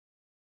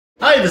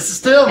Hi, this is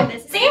Tim. And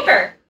this is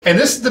Amber. And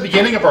this is the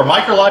beginning of our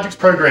Micrologics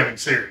programming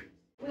series.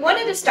 We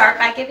wanted to start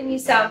by giving you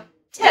some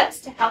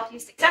tips to help you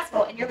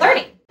successful in your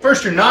learning.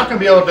 First, you're not going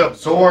to be able to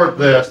absorb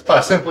this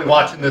by simply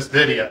watching this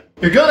video.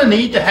 You're going to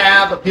need to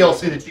have a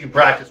PLC that you can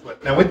practice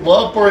with. Now, we'd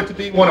love for it to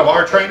be one of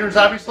our trainers,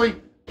 obviously,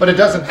 but it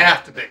doesn't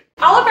have to be.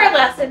 All of our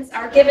lessons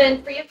are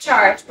given free of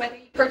charge, whether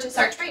you purchase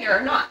our trainer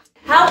or not.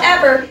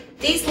 However,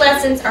 these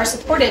lessons are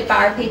supported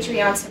by our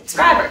Patreon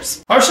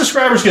subscribers. Our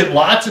subscribers get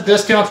lots of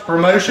discounts,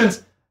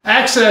 promotions,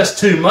 access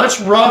to much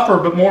rougher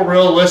but more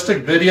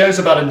realistic videos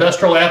about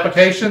industrial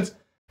applications.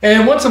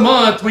 And once a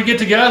month, we get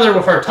together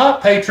with our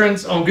top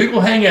patrons on Google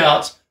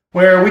Hangouts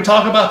where we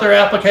talk about their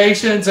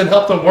applications and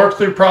help them work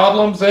through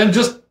problems and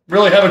just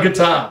really have a good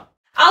time.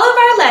 All of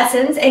our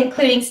lessons,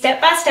 including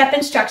step-by-step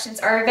instructions,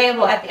 are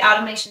available at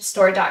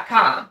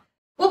theautomationstore.com.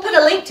 We'll put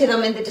a link to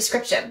them in the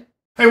description.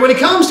 Hey, when it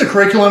comes to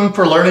curriculum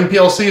for learning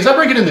PLCs, I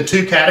break it into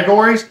two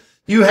categories.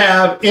 You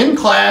have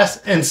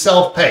in-class and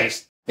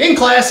self-paced.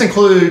 In-class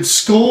includes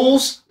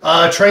schools,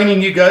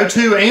 training you go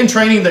to, and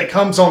training that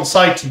comes on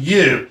site to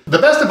you. The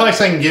best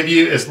advice I can give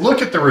you is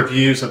look at the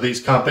reviews of these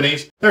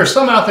companies. There are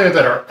some out there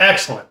that are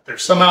excellent.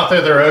 There's some out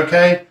there that are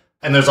okay.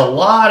 And there's a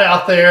lot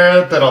out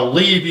there that'll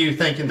leave you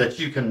thinking that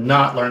you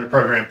cannot learn to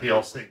program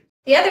PLC.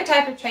 The other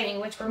type of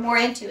training, which we're more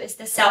into, is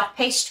the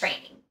self-paced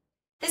training.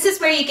 This is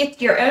where you get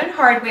your own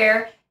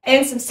hardware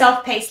and some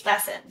self-paced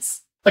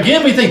lessons.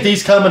 Again, we think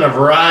these come in a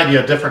variety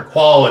of different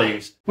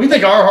qualities. We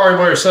think our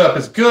hardware setup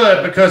is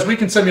good because we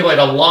can simulate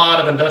a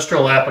lot of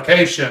industrial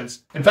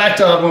applications. In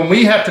fact, when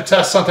we have to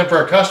test something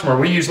for a customer,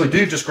 we usually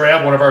do just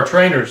grab one of our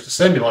trainers to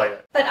simulate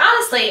it. But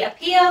honestly, a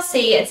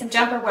PLC and some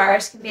jumper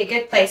wires can be a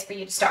good place for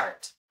you to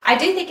start. I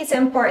do think it's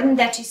important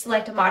that you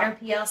select a modern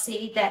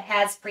PLC that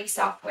has free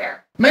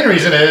software. The main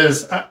reason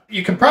is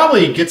you can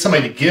probably get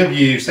somebody to give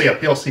you, say, a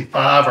PLC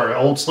 5 or an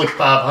old Slick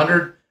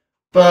 500.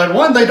 But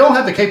one, they don't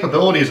have the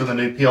capabilities of the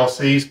new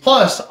PLCs.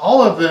 Plus,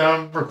 all of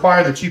them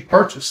require that you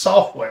purchase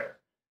software.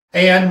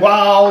 And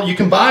while you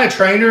can buy a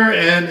trainer,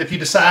 and if you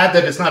decide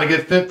that it's not a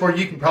good fit for you,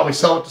 you can probably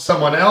sell it to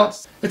someone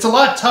else, it's a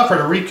lot tougher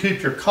to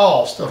recoup your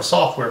cost of a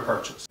software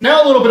purchase.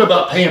 Now a little bit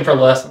about paying for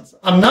lessons.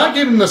 I'm not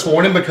giving this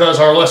warning because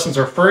our lessons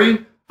are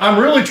free. I'm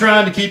really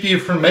trying to keep you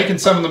from making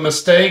some of the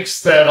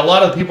mistakes that a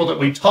lot of the people that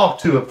we talk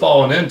to have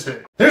fallen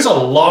into. There's a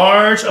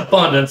large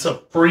abundance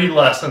of free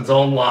lessons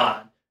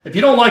online. If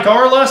you don't like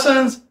our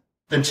lessons,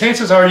 then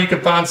chances are you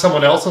can find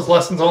someone else's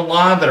lessons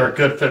online that are a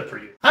good fit for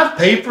you. I've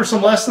paid for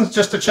some lessons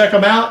just to check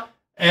them out,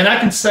 and I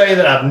can say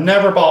that I've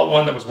never bought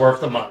one that was worth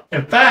the money.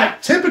 In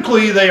fact,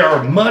 typically they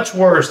are much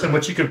worse than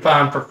what you can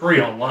find for free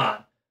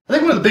online. I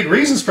think one of the big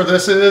reasons for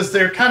this is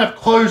they're kind of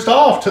closed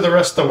off to the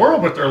rest of the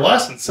world with their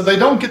lessons, so they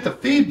don't get the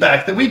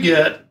feedback that we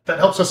get that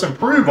helps us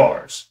improve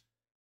ours.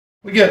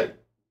 We get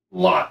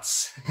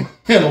lots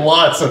and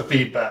lots of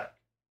feedback.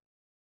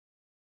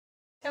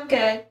 Some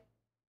good.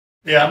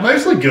 Yeah,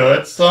 mostly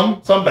good,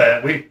 some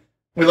bad. We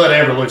let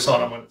Amber loose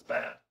on them when it's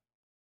bad.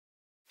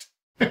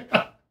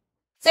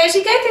 So as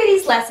you go through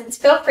these lessons,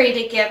 feel free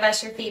to give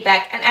us your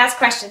feedback and ask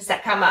questions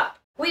that come up.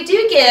 We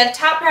do give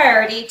top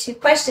priority to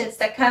questions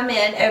that come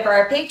in over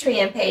our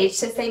Patreon page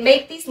since they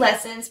make these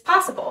lessons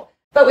possible.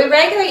 But we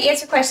regularly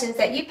answer questions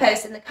that you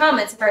post in the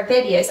comments of our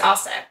videos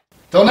also.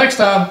 Till next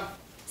time.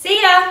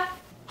 See ya!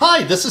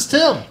 Hi, this is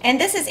Tim.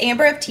 And this is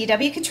Amber of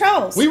TW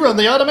Controls. We run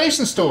the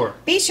Automation Store.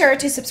 Be sure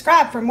to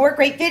subscribe for more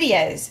great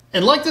videos.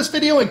 And like this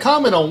video and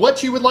comment on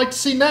what you would like to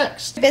see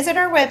next. Visit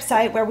our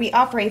website where we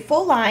offer a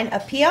full line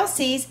of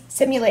PLCs,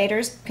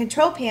 simulators,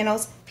 control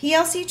panels,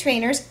 PLC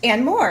trainers,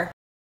 and more.